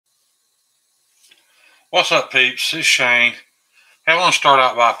What's up, peeps? It's Shane. Hey, I want to start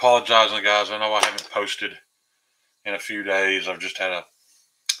out by apologizing, guys. I know I haven't posted in a few days. I've just had I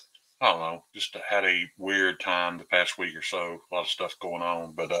don't know, just had a weird time the past week or so. A lot of stuff going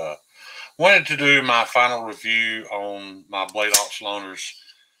on, but wanted to do my final review on my Blade Ops loaners,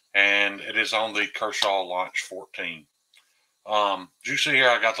 and it is on the Kershaw Launch 14. As you see here,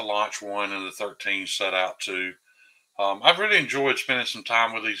 I got the Launch 1 and the 13 set out too. I've really enjoyed spending some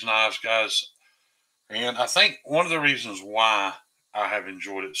time with these knives, guys. And I think one of the reasons why I have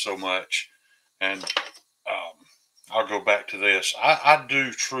enjoyed it so much, and I'll go back to this, I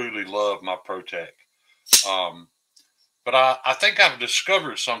do truly love my ProTech. Um, but I think I've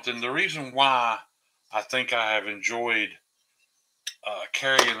discovered something. The reason why I think I have enjoyed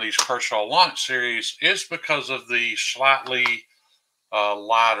carrying these Kershaw Launch series is because of the slightly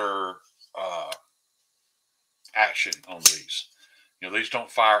lighter uh, action on these. These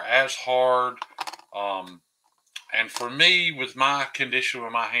don't fire as hard. Um, And for me, with my condition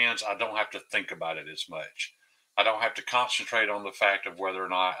with my hands, I don't have to think about it as much. I don't have to concentrate on the fact of whether or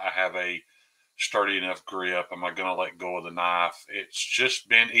not I have a sturdy enough grip. Am I going to let go of the knife? It's just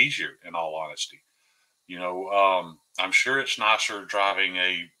been easier, in all honesty. I'm sure it's nicer driving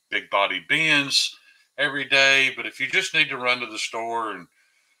a big body Benz every day, but if you just need to run to the store and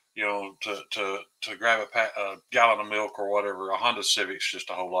to grab a gallon of milk or whatever, a Honda Civic's just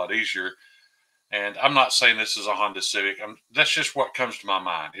a whole lot easier. And I'm not saying this is a Honda Civic. That's just what comes to my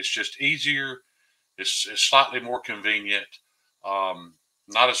mind. It's just easier. It's slightly more convenient. Um,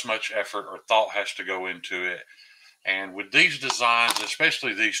 Not as much effort or thought has to go into it. And with these designs,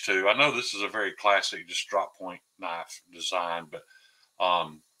 especially these two, I know this is a very classic, just drop point knife design, but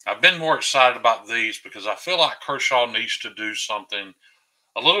I've been more excited about these because I feel like Kershaw needs to do something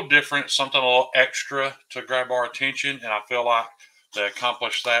a little different, something a little extra to grab our attention. And I feel like they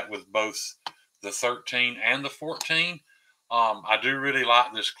accomplished that with both the 13 and the 14. I do really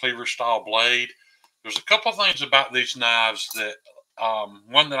like this cleaver style blade. There's a couple things about these knives that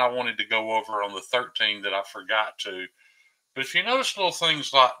one that I wanted to go over on the 13 that I forgot to. But if you notice little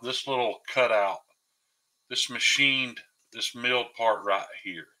things like this little cutout, this machined, this milled part right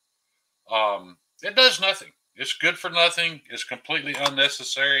here, it does nothing. It's good for nothing. It's completely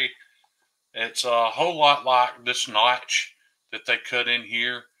unnecessary. It's a whole lot like this notch that they cut in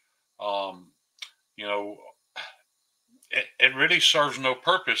here. Um, you know, it really serves no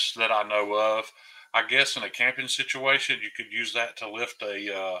purpose that I know of. I guess in a camping situation, you could use that to lift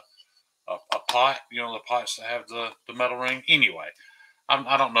a pot. The pots that have the metal ring. Anyway,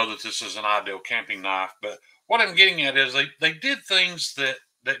 I don't know that this is an ideal camping knife, but what I'm getting at is they did things that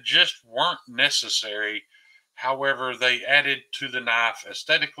just weren't necessary. However, they added to the knife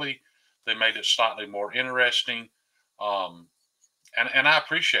aesthetically. They made it slightly more interesting. Um, and I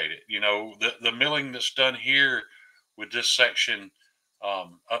appreciate it. The milling that's done here with this section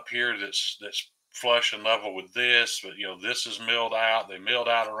up here that's flush and level with this, but this is milled out. They milled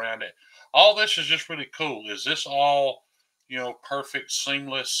out around it. All this is just really cool. Is this all perfect,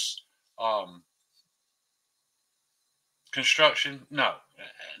 seamless construction? No,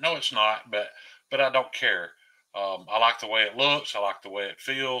 no, it's not. But I don't care. I like the way it looks. I like the way it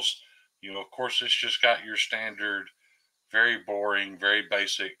feels. Of course, it's just got your standard very boring, very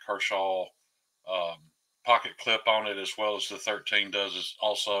basic Kershaw um, pocket clip on it, as well as the 13 does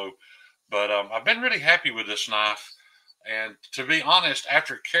also. But I've been really happy with this knife. And to be honest,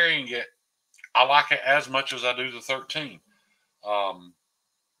 after carrying it, I like it as much as I do the 13. Um,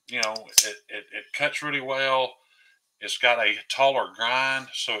 it cuts really well. It's got a taller grind,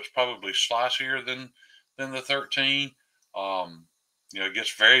 so it's probably slicier than the 13. Um, it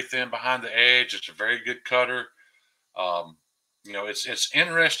gets very thin behind the edge. It's a very good cutter. Um, it's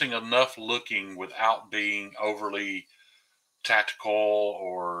interesting enough looking without being overly tactical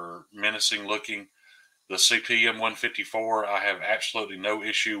or menacing looking. The CPM 154, I have absolutely no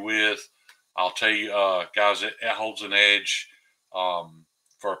issue with. I'll tell you, guys, it holds an edge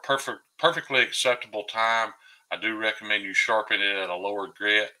for a perfectly acceptable time. I do recommend you sharpen it at a lower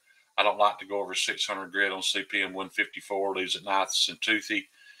grit. I don't like to go over 600 grit on CPM 154. Leaves it nice and toothy.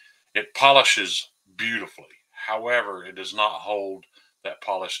 It polishes beautifully. However, it does not hold that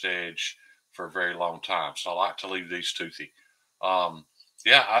polished edge for a very long time. So I like to leave these toothy. Um,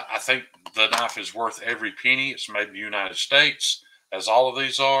 yeah, I think the knife is worth every penny. It's made in the United States, as all of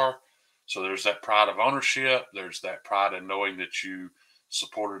these are. So there's that pride of ownership. There's that pride in knowing that you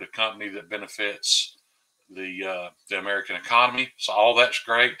supported a company that benefits the American economy. So all that's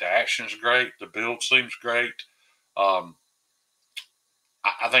great. The action's great. The build seems great. Um,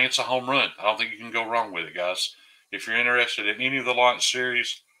 I think it's a home run. I don't think you can go wrong with it, guys. If you're interested in any of the Launch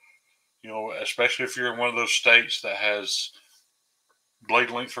series, You know, especially if you're in one of those states that has blade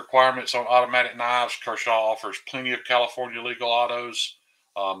length requirements on automatic knives, Kershaw offers plenty of California legal autos.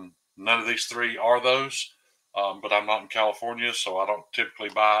 None of these three are those, but I'm not in California, so I don't typically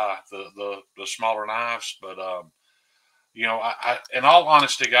buy the smaller knives. But you know, in all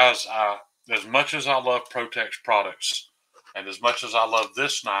honesty, guys, as much as I love Protex products, and as much as I love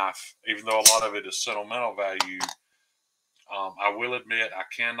this knife, even though a lot of it is sentimental value, I will admit I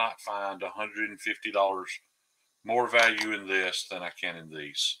cannot find $150 more value in this than I can in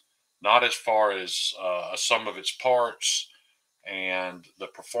these. Not as far as some of its parts and the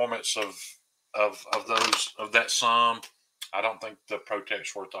performance of those of that sum. I don't think the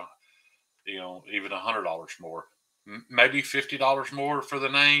Protex worth even $100 more, maybe $50 more for the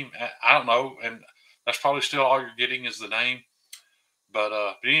name. I don't know, and that's probably still all you're getting is the name. But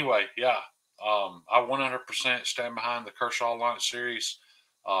anyway, yeah, I 100% stand behind the Kershaw Launch series.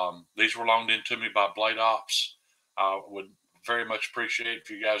 These were loaned in to me by Blade Ops. I would very much appreciate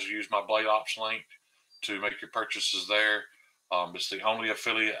if you guys use my Blade Ops link to make your purchases there. It's the only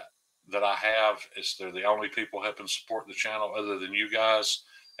affiliate that I have. They're the only people helping support the channel other than you guys,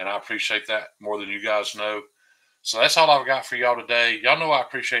 and I appreciate that more than you guys know. So that's all I've got for y'all today. Y'all know I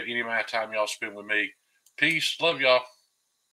appreciate any amount of time y'all spend with me. Peace. Love y'all.